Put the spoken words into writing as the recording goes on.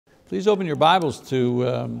Please open your Bibles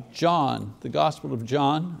to John, the Gospel of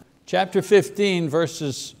John, chapter 15,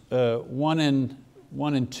 verses 1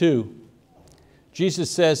 and 2. Jesus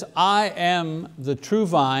says, "I am the true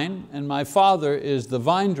vine, and my Father is the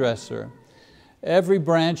vine dresser. Every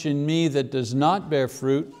branch in me that does not bear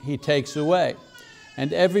fruit, He takes away.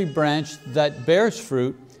 And every branch that bears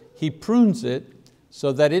fruit, He prunes it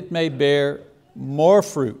so that it may bear more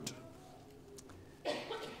fruit."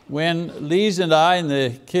 When Lise and I and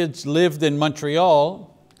the kids lived in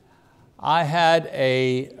Montreal, I had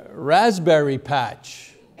a raspberry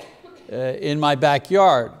patch in my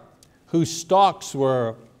backyard whose stalks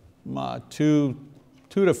were 2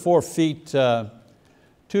 to 4 feet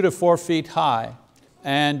high.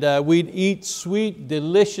 And we'd eat sweet,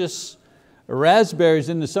 delicious raspberries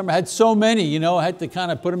in the summer. I had so many, I had to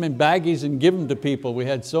kind of put them in baggies and give them to people. We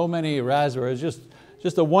had so many raspberries,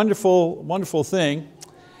 just a wonderful, wonderful thing.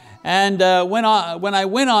 And when I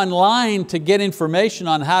went online to get information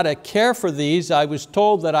on how to care for these, I was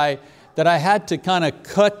told that I had to kind of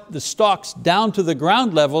cut the stalks down to the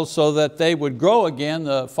ground level so that they would grow again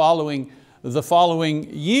the following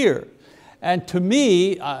year. And to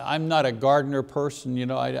me, I'm not a gardener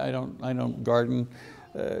person, I don't garden.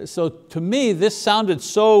 So to me, this sounded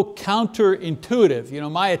so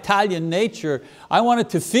counterintuitive. My Italian nature, I wanted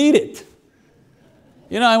to feed it.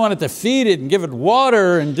 I wanted to feed it and give it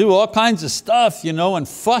water and do all kinds of stuff, and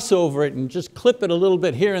fuss over it and just clip it a little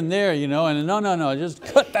bit here and there, and no, just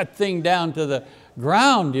cut that thing down to the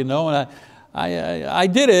ground, and I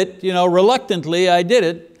did it, reluctantly I did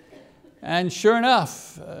it. And sure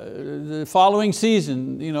enough, the following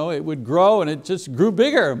season, it would grow, and it just grew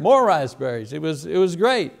bigger, more raspberries. It was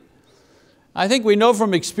great. I think we know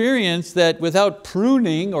from experience that without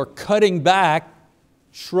pruning or cutting back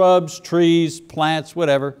shrubs, trees, plants,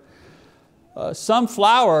 whatever, some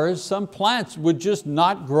flowers, some plants would just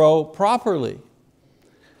not grow properly.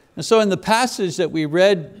 And so in the passage that we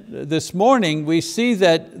read this morning, we see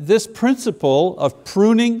that this principle of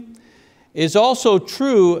pruning is also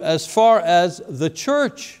true as far as the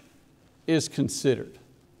church is considered.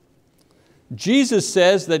 Jesus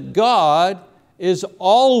says that God is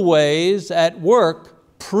always at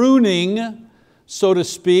work pruning, so to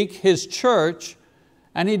speak, His church,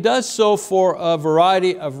 and He does so for a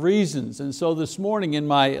variety of reasons. And so this morning in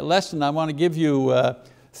my lesson, I want to give you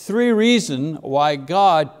 3 reasons why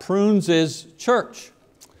God prunes His church.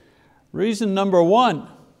 Reason number 1,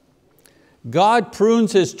 God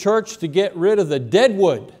prunes His church to get rid of the dead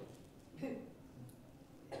wood.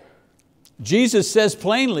 Jesus says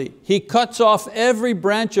plainly, He cuts off every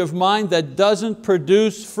branch of mine that doesn't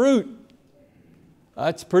produce fruit.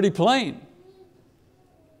 That's pretty plain.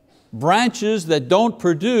 Branches that don't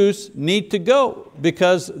produce need to go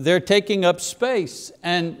because they're taking up space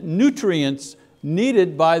and nutrients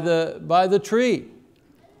needed by the tree.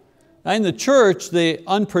 In the church, the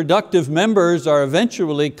unproductive members are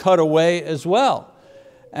eventually cut away as well,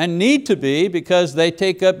 and need to be because they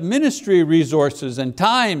take up ministry resources and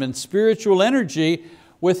time and spiritual energy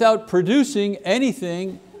without producing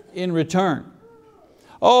anything in return.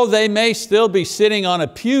 Oh, they may still be sitting on a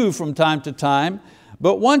pew from time to time,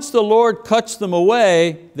 but once the Lord cuts them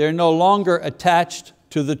away, they're no longer attached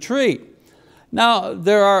to the tree. Now,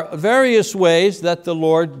 there are various ways that the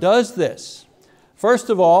Lord does this. First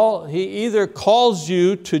of all, He either calls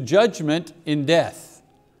you to judgment in death.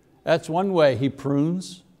 That's one way He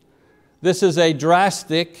prunes. This is a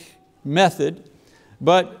drastic method,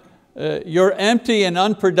 but your empty and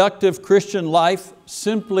unproductive Christian life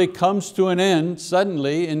simply comes to an end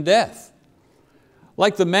suddenly in death.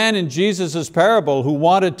 Like the man in Jesus' parable who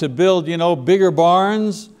wanted to build bigger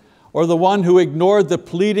barns, or the one who ignored the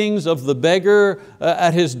pleadings of the beggar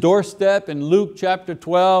at his doorstep in Luke chapter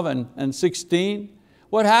 12 and 16.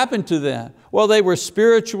 What happened to them? Well, they were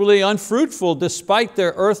spiritually unfruitful despite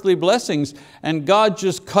their earthly blessings, and God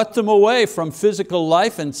just cut them away from physical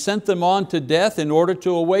life and sent them on to death in order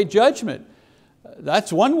to await judgment.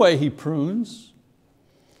 That's one way He prunes.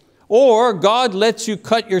 Or God lets you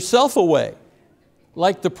cut yourself away,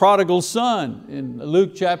 like the prodigal son in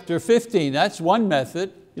Luke chapter 15. That's one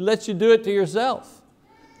method. He lets you do it to yourself.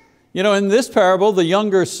 In this parable, the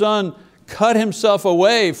younger son cut himself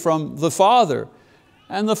away from the father,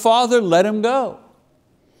 and the father let him go.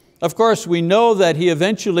 Of course, we know that he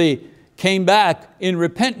eventually came back in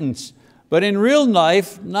repentance, but in real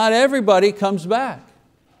life, not everybody comes back.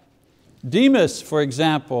 Demas, for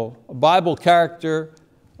example, a Bible character,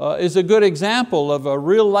 is a good example of a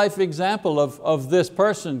real life example of this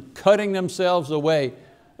person cutting themselves away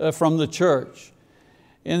from the church.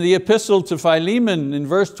 In the epistle to Philemon in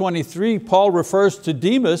verse 23, Paul refers to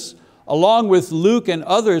Demas along with Luke and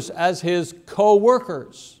others as his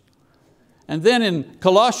co-workers. And then in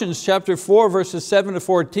Colossians chapter 4, verses 7 to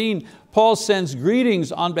 14, Paul sends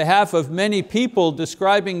greetings on behalf of many people,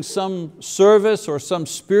 describing some service or some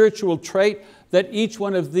spiritual trait that each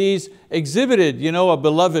one of these exhibited. A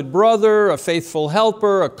beloved brother, a faithful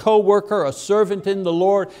helper, a co-worker, a servant in the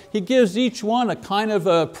Lord. He gives each one a kind of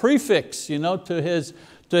a prefix to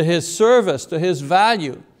his service, to his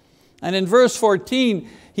value. And in verse 14,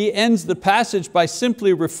 he ends the passage by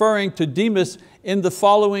simply referring to Demas in the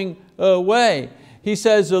following way. He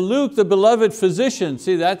says, Luke, the beloved physician,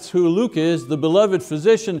 see, that's who Luke is, the beloved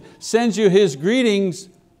physician, sends you his greetings,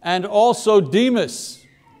 and also Demas,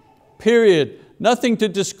 period. Nothing to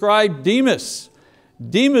describe Demas.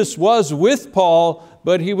 Demas was with Paul,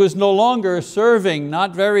 but he was no longer serving,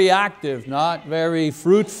 not very active, not very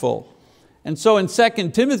fruitful. And so in 2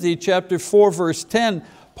 Timothy chapter 4, verse 10,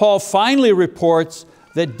 Paul finally reports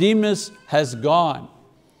that Demas has gone.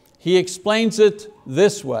 He explains it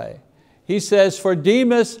this way. He says, for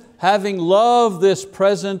Demas, having loved this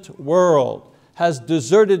present world, has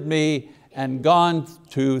deserted me and gone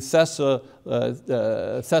to Thessalonica.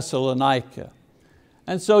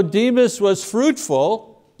 And so Demas was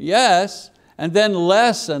fruitful, yes, and then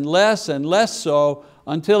less and less and less so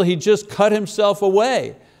until he just cut himself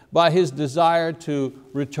away by his desire to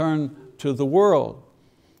return to the world.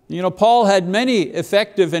 Paul had many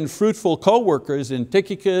effective and fruitful co-workers in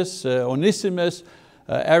Tychicus, Onesimus,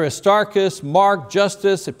 Aristarchus, Mark,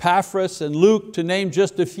 Justus, Epaphras, and Luke, to name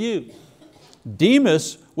just a few.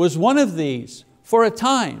 Demas was one of these for a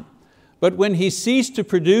time, but when he ceased to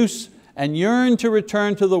produce and yearned to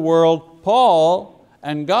return to the world, Paul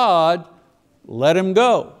and God let him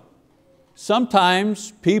go.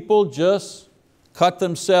 Sometimes people just cut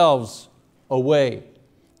themselves away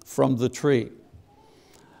from the tree.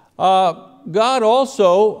 God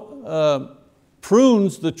also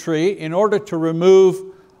prunes the tree in order to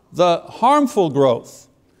remove the harmful growth.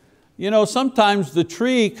 Sometimes the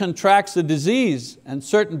tree contracts a disease and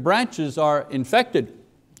certain branches are infected.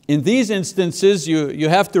 In these instances, you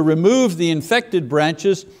have to remove the infected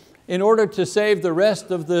branches in order to save the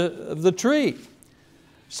rest of the tree.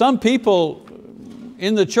 Some people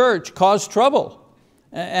in the church cause trouble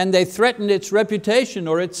and they threaten its reputation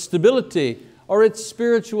or its stability or its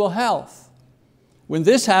spiritual health. When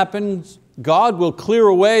this happens, God will clear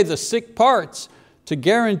away the sick parts to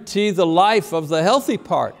guarantee the life of the healthy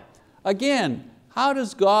part. Again, how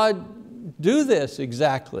does God do this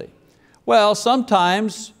exactly? Well,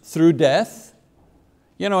 sometimes through death.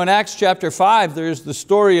 In Acts chapter 5, there's the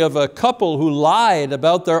story of a couple who lied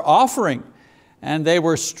about their offering and they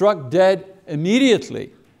were struck dead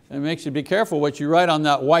immediately. It makes you be careful what you write on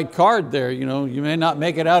that white card there. You may not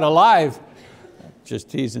make it out alive. Just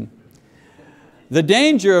teasing. The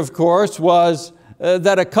danger, of course, was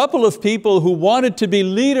that a couple of people who wanted to be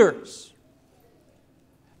leaders,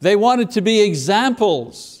 they wanted to be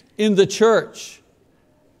examples in the church,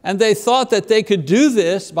 and they thought that they could do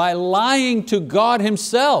this by lying to God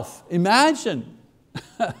Himself. Imagine.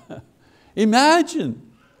 Imagine.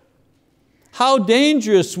 How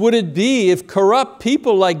dangerous would it be if corrupt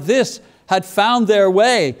people like this had found their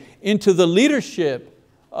way into the leadership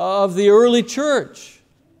of the early church?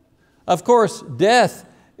 Of course, death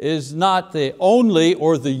is not the only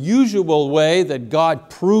or the usual way that God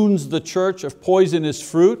prunes the church of poisonous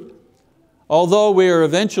fruit, although we are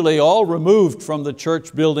eventually all removed from the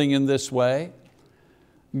church building in this way.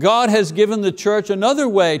 God has given the church another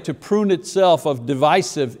way to prune itself of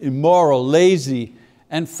divisive, immoral, lazy,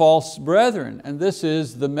 and false brethren, and this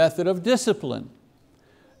is the method of discipline.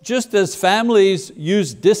 Just as families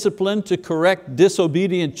use discipline to correct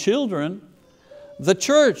disobedient children, the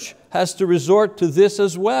church has to resort to this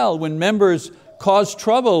as well when members cause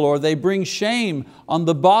trouble or they bring shame on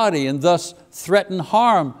the body and thus threaten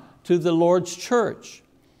harm to the Lord's church.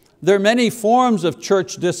 There are many forms of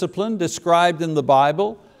church discipline described in the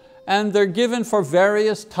Bible, and they're given for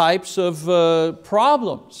various types of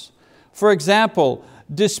problems. For example,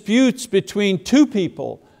 disputes between two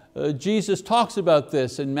people. Jesus talks about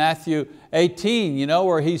this in Matthew 18,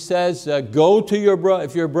 where He says, go to your brother,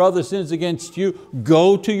 if your brother sins against you,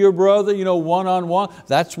 go to your brother, one-on-one.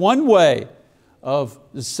 That's one way of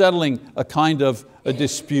settling a kind of a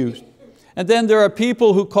dispute. And then there are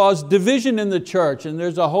people who cause division in the church, and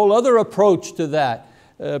there's a whole other approach to that.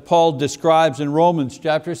 Paul describes in Romans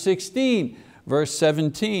chapter 16, verse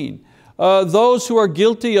 17. Those who are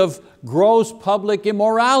guilty of gross public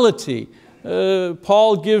immorality.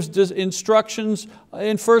 Paul gives instructions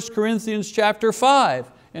in 1 Corinthians chapter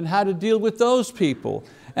 5 and how to deal with those people.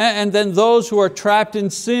 And then those who are trapped in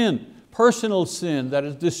sin. personal sin that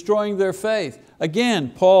is destroying their faith.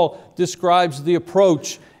 Again, Paul describes the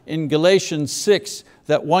approach in Galatians 6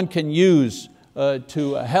 that one can use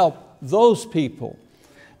to help those people.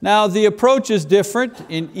 Now, the approach is different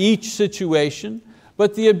in each situation,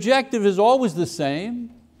 but the objective is always the same,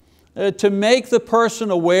 to make the person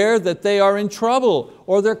aware that they are in trouble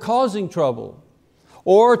or they're causing trouble,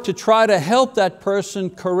 or to try to help that person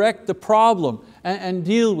correct the problem and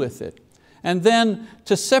deal with it. And then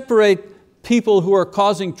to separate people who are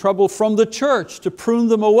causing trouble from the church, to prune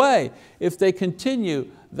them away if they continue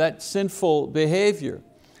that sinful behavior.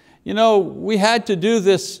 You know, we had to do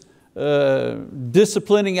this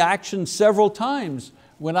disciplining action several times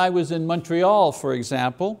when I was in Montreal, for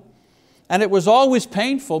example, and it was always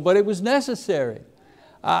painful, but it was necessary.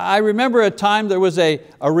 I remember a time there was a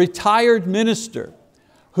retired minister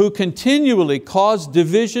who continually caused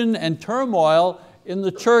division and turmoil in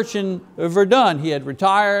the church in Verdun. He had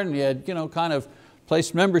retired and he had kind of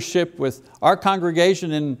placed membership with our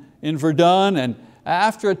congregation in Verdun, and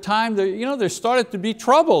after a time there started to be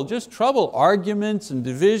trouble, just trouble, arguments and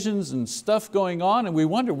divisions and stuff going on, and we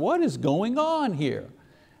wondered what is going on here.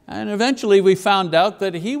 And eventually we found out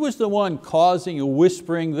that he was the one causing and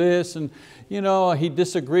whispering this, and he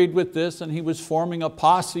disagreed with this, and he was forming a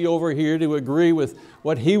posse over here to agree with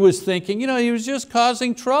what he was thinking. He was just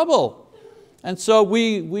causing trouble. And so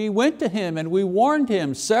we went to him and we warned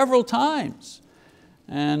him several times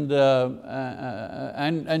and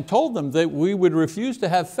told them that we would refuse to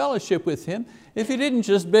have fellowship with him if he didn't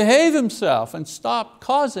just behave himself and stop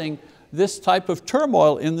causing this type of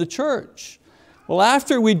turmoil in the church. Well,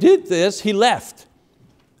 after we did this, he left.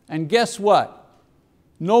 And guess what?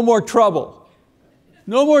 No more trouble.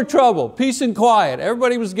 No more trouble, peace and quiet.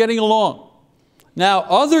 Everybody was getting along. Now,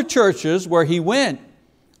 other churches where he went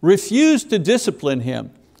refused to discipline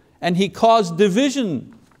him, and he caused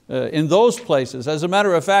division in those places. As a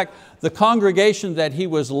matter of fact, the congregation that he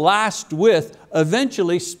was last with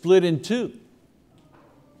eventually split in two.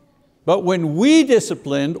 But when we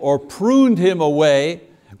disciplined or pruned him away,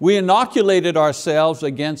 we inoculated ourselves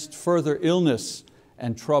against further illness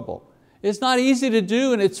and trouble. It's not easy to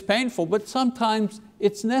do and it's painful, but sometimes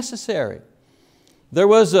it's necessary. There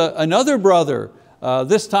was another brother,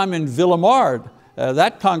 this time in Villemard,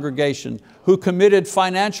 that congregation, who committed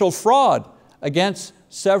financial fraud against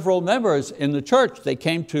several members in the church. They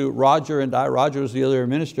came to Roger and I. Roger was the other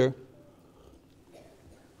minister.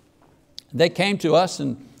 They came to us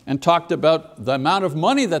and talked about the amount of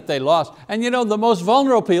money that they lost. And the most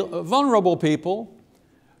vulnerable people,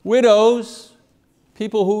 widows,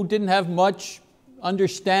 people who didn't have much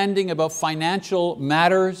understanding about financial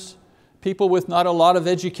matters, people with not a lot of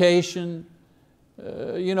education,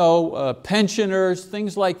 pensioners,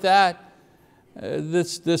 things like that.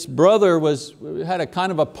 This brother had a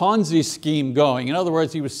kind of a Ponzi scheme going. In other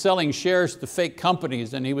words, he was selling shares to fake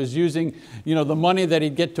companies, and he was using the money that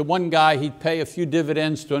he'd get to one guy, he'd pay a few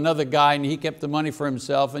dividends to another guy, and he kept the money for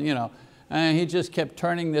himself, and he just kept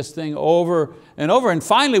turning this thing over and over. And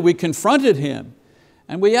finally we confronted him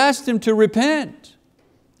and we asked him to repent.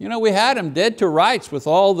 We had him dead to rights with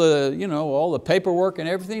all the paperwork and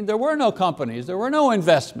everything. There were no companies, there were no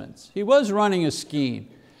investments. He was running a scheme.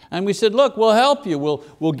 And we said, look, we'll help you.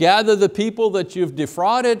 We'll gather the people that you've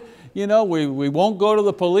defrauded. We won't go to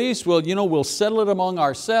the police. We'll settle it among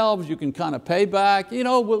ourselves. You can kind of pay back.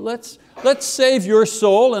 Let's save your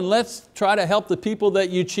soul, and let's try to help the people that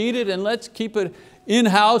you cheated, and let's keep it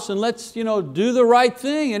in-house, and let's do the right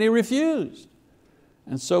thing. And he refused.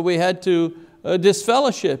 And so we had to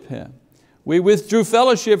disfellowship him. We withdrew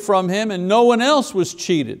fellowship from him, and no one else was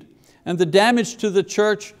cheated. And the damage to the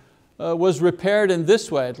church was repaired in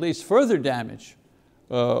this way, at least further damage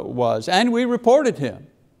was. And we reported him.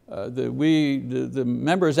 The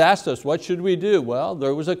members asked us, what should we do? Well,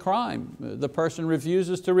 there was a crime. The person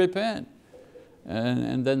refuses to repent.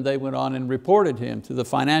 And then they went on and reported him to the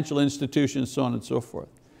financial institutions, so on and so forth.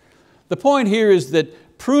 The point here is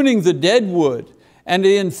that pruning the dead wood and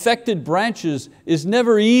the infected branches is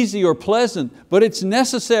never easy or pleasant, but it's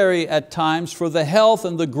necessary at times for the health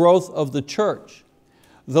and the growth of the church.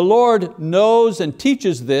 The Lord knows and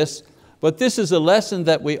teaches this, but this is a lesson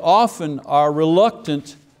that we often are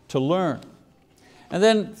reluctant to learn. And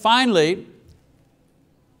then finally,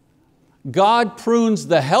 God prunes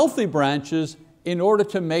the healthy branches in order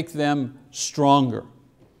to make them stronger.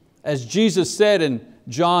 As Jesus said in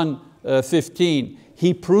John 15,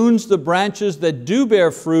 He prunes the branches that do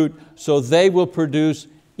bear fruit so they will produce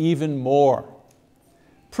even more.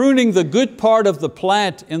 Pruning the good part of the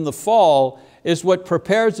plant in the fall is what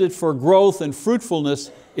prepares it for growth and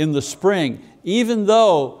fruitfulness in the spring, even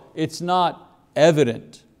though it's not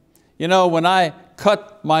evident. You know, when I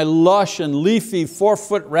cut my lush and leafy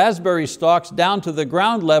 4-foot raspberry stalks down to the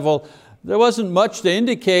ground level, there wasn't much to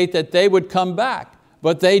indicate that they would come back.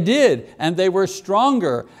 But they did, and they were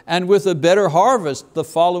stronger and with a better harvest the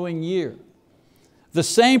following year. The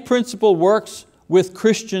same principle works with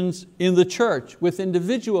Christians in the church, with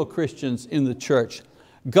individual Christians in the church.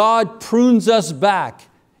 God prunes us back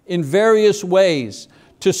in various ways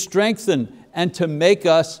to strengthen and to make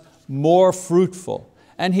us more fruitful.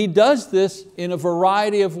 And He does this in a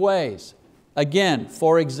variety of ways. Again,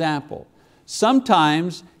 for example,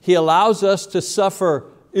 sometimes He allows us to suffer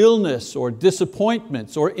illness or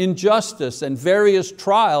disappointments or injustice and various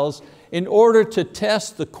trials in order to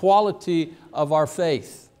test the quality of our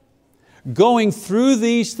faith. Going through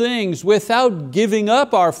these things without giving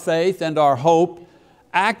up our faith and our hope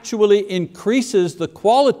actually increases the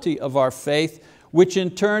quality of our faith, which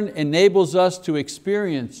in turn enables us to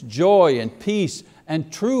experience joy and peace and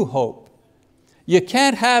true hope. You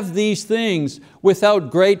can't have these things without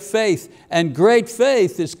great faith, and great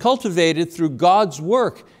faith is cultivated through God's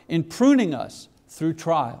work in pruning us through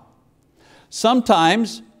trial.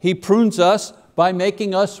 Sometimes He prunes us by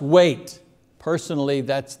making us wait. Personally,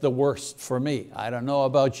 that's the worst for me. I don't know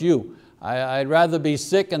about you. I'd rather be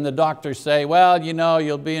sick and the doctor say, well, you know,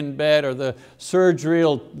 you'll be in bed, or the surgery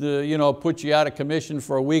will put you out of commission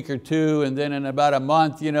for a week or two, and then in about a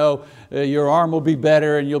month your arm will be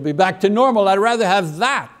better and you'll be back to normal. I'd rather have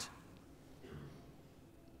that.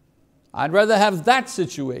 I'd rather have that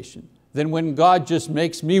situation than when God just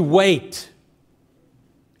makes me wait.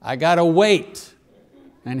 I got to wait.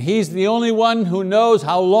 And He's the only one who knows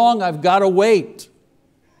how long I've got to wait.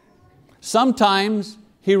 Sometimes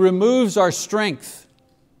He removes our strength.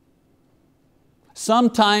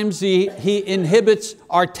 Sometimes He inhibits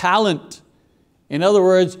our talent. In other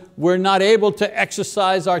words, we're not able to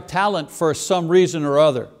exercise our talent for some reason or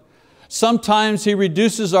other. Sometimes He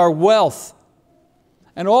reduces our wealth.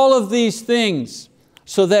 And all of these things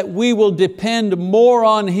so that we will depend more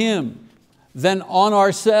on Him than on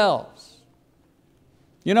ourselves.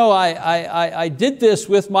 You know, I did this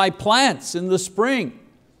with my plants in the spring.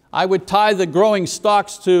 I would tie the growing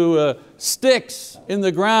stalks to sticks in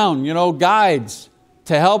the ground, guides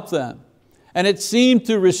to help them. And it seemed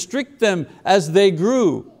to restrict them as they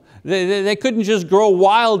grew. They couldn't just grow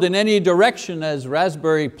wild in any direction as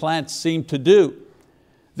raspberry plants seem to do.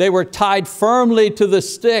 They were tied firmly to the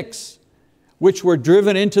sticks, which were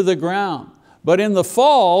driven into the ground. But in the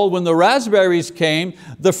fall, when the raspberries came,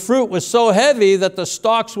 the fruit was so heavy that the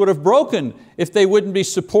stalks would have broken if they wouldn't be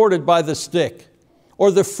supported by the stick.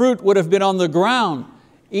 Or the fruit would have been on the ground,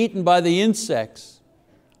 eaten by the insects.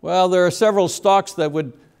 Well, there are several stalks that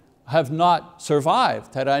would have not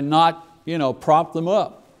survived had I not propped them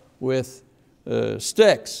up with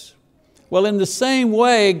sticks. Well, in the same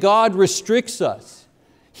way, God restricts us.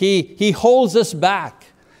 He holds us back.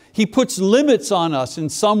 He puts limits on us in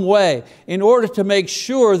some way in order to make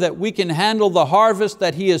sure that we can handle the harvest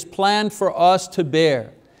that He has planned for us to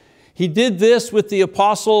bear. He did this with the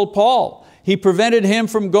Apostle Paul. He prevented him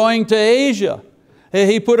from going to Asia.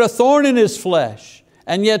 He put a thorn in his flesh.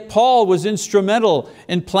 And yet Paul was instrumental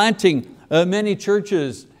in planting many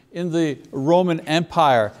churches in the Roman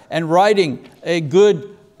Empire and writing a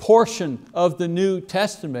good portion of the New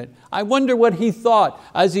Testament. I wonder what he thought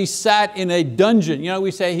as he sat in a dungeon. We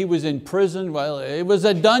say he was in prison. Well, it was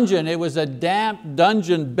a dungeon. It was a damp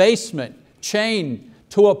dungeon basement chained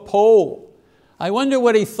to a pole. I wonder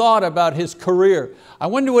what he thought about his career. I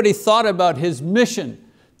wonder what he thought about his mission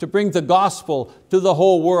to bring the gospel to the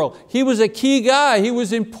whole world. He was a key guy. He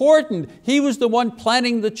was important. He was the one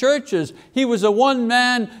planting the churches. He was a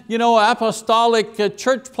one-man, apostolic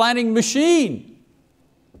church planting machine.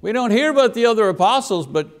 We don't hear about the other apostles,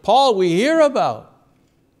 but Paul we hear about.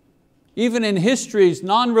 Even in histories,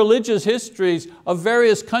 non-religious histories of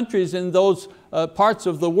various countries in those parts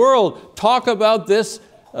of the world, talk about this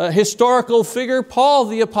historical figure, Paul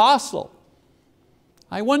the apostle.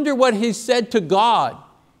 I wonder what he said to God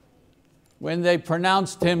when they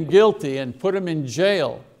pronounced him guilty and put him in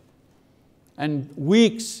jail. And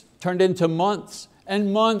weeks turned into months,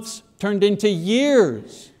 and months turned into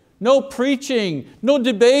years. No preaching, no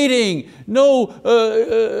debating, no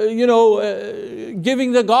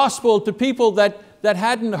giving the gospel to people that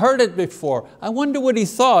hadn't heard it before. I wonder what he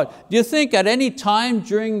thought. Do you think at any time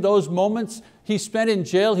during those moments he spent in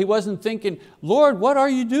jail, he wasn't thinking, Lord, what are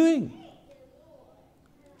you doing?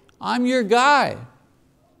 I'm your guy.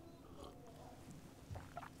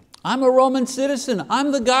 I'm a Roman citizen.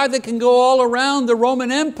 I'm the guy that can go all around the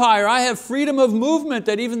Roman Empire. I have freedom of movement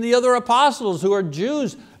that even the other apostles who are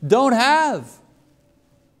Jews don't have.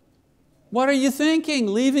 What are you thinking,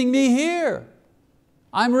 leaving me here?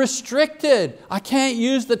 I'm restricted. I can't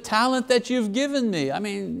use the talent that you've given me. I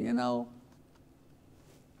mean, you know.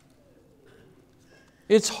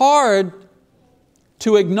 It's hard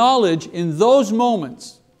to acknowledge in those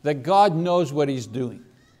moments that God knows what He's doing.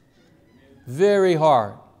 Very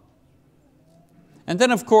hard. And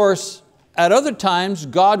then of course, at other times,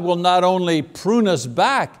 God will not only prune us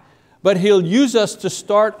back, but He'll use us to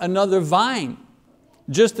start another vine.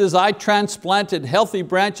 Just as I transplanted healthy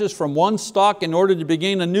branches from one stalk in order to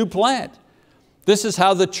begin a new plant. This is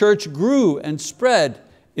how the church grew and spread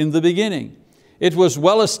in the beginning. It was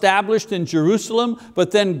well established in Jerusalem,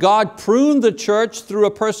 but then God pruned the church through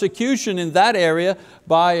a persecution in that area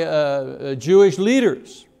by Jewish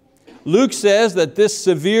leaders. Luke says that this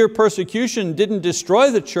severe persecution didn't destroy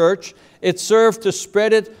the church, it served to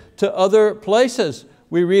spread it to other places.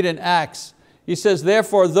 We read in Acts. He says,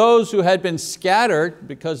 therefore those who had been scattered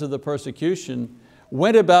because of the persecution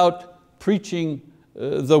went about preaching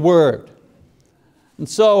the word. And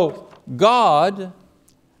so God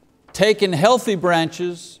taken healthy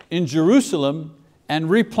branches in Jerusalem and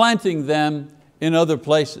replanting them in other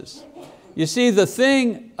places. You see, the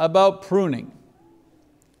thing about pruning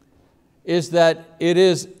is that it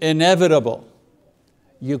is inevitable.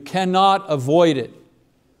 You cannot avoid it.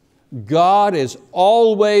 God is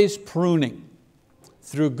always pruning.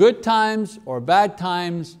 Through good times or bad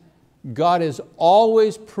times, God is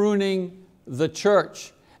always pruning the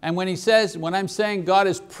church. And when I'm saying God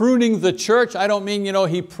is pruning the church, I don't mean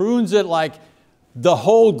He prunes it like the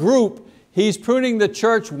whole group. He's pruning the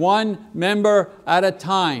church one member at a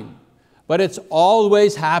time. But it's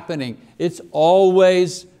always happening. It's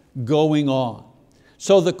always going on.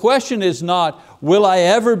 So the question is not, will I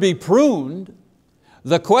ever be pruned?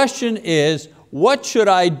 The question is, what should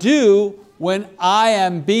I do when I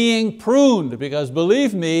am being pruned? Because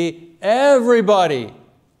believe me, everybody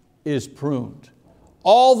is pruned.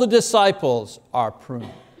 All the disciples are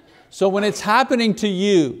pruned. So when it's happening to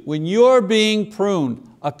you, when you're being pruned,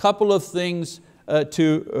 a couple of things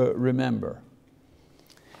to remember.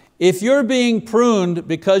 If you're being pruned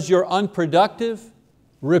because you're unproductive,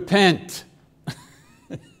 repent.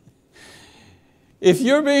 If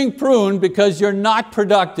you're being pruned because you're not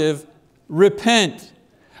productive, repent.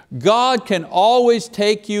 God can always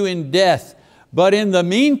take you in death, but in the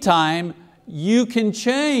meantime, you can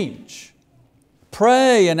change.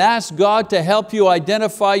 Pray and ask God to help you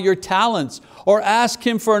identify your talents, or ask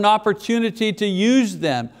Him for an opportunity to use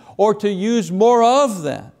them, or to use more of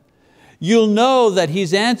them. You'll know that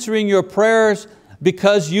He's answering your prayers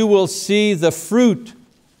because you will see the fruit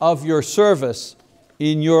of your service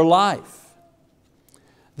in your life.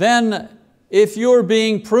 Then, if you're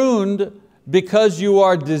being pruned because you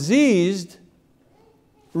are diseased,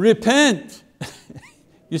 repent.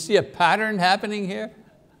 You see a pattern happening here?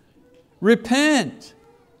 Repent.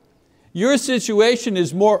 Your situation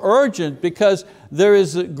is more urgent because there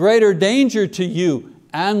is a greater danger to you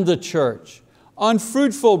and the church.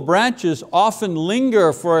 Unfruitful branches often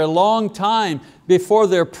linger for a long time before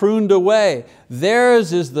they're pruned away.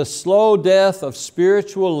 Theirs is the slow death of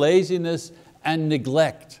spiritual laziness and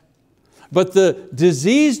neglect. But the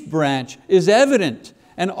diseased branch is evident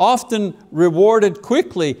and often removed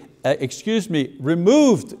quickly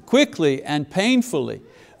and painfully.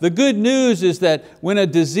 The good news is that when a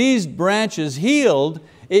diseased branch is healed,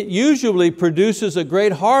 it usually produces a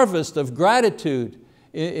great harvest of gratitude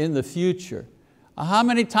in the future. How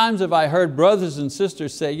many times have I heard brothers and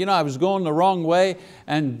sisters say, I was going the wrong way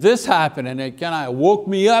and this happened and it kind of woke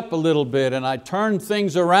me up a little bit and I turned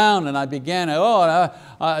things around and I began,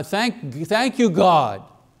 thank you God.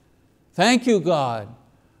 Thank you God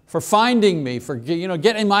for finding me, for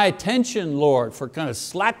getting my attention, Lord, for kind of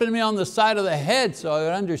slapping me on the side of the head so I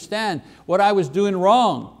would understand what I was doing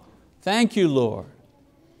wrong. Thank you, Lord.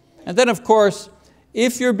 And then of course,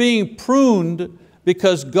 if you're being pruned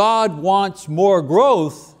because God wants more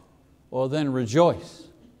growth, well then rejoice.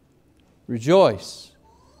 Rejoice.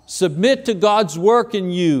 Submit to God's work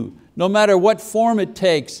in you, no matter what form it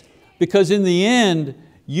takes, because in the end,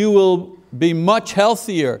 you will be much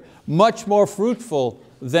healthier, much more fruitful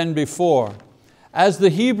than before. As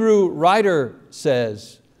the Hebrew writer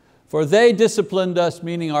says, for they disciplined us,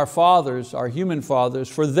 meaning our fathers, our human fathers,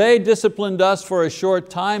 for they disciplined us for a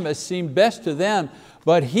short time as seemed best to them,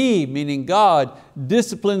 but He, meaning God,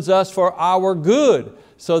 disciplines us for our good,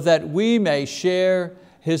 so that we may share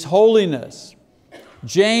His holiness.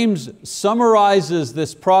 James summarizes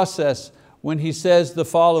this process when he says the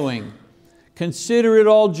following: consider it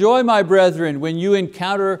all joy, my brethren, when you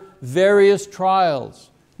encounter various trials.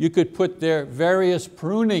 You could put there various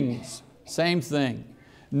prunings, same thing.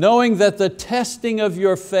 knowing that the testing of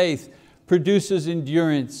your faith produces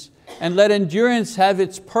endurance. And let endurance have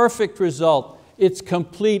its perfect result, its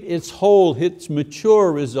complete, its whole, its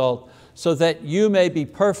mature result, so that you may be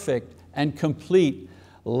perfect and complete,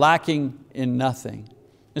 lacking in nothing.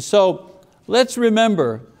 And so let's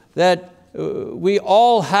remember that we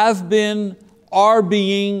all have been, are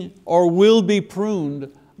being, or will be pruned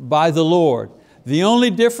by the Lord. The only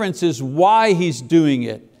difference is why He's doing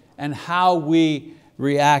it and how we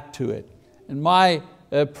react to it. And my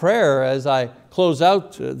prayer as I close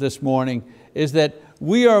out this morning is that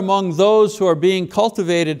we are among those who are being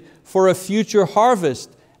cultivated for a future harvest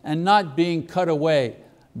and not being cut away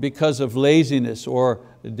because of laziness or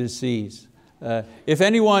disease. If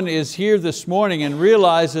anyone is here this morning and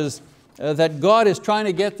realizes that God is trying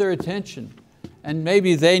to get their attention, and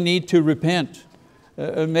maybe they need to repent,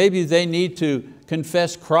 maybe they need to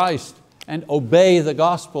confess Christ and obey the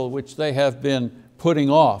gospel which they have been putting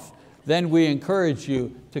off, then we encourage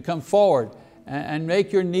you to come forward and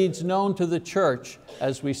make your needs known to the church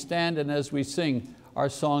as we stand and as we sing our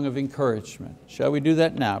song of encouragement. Shall we do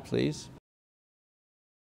that now, please?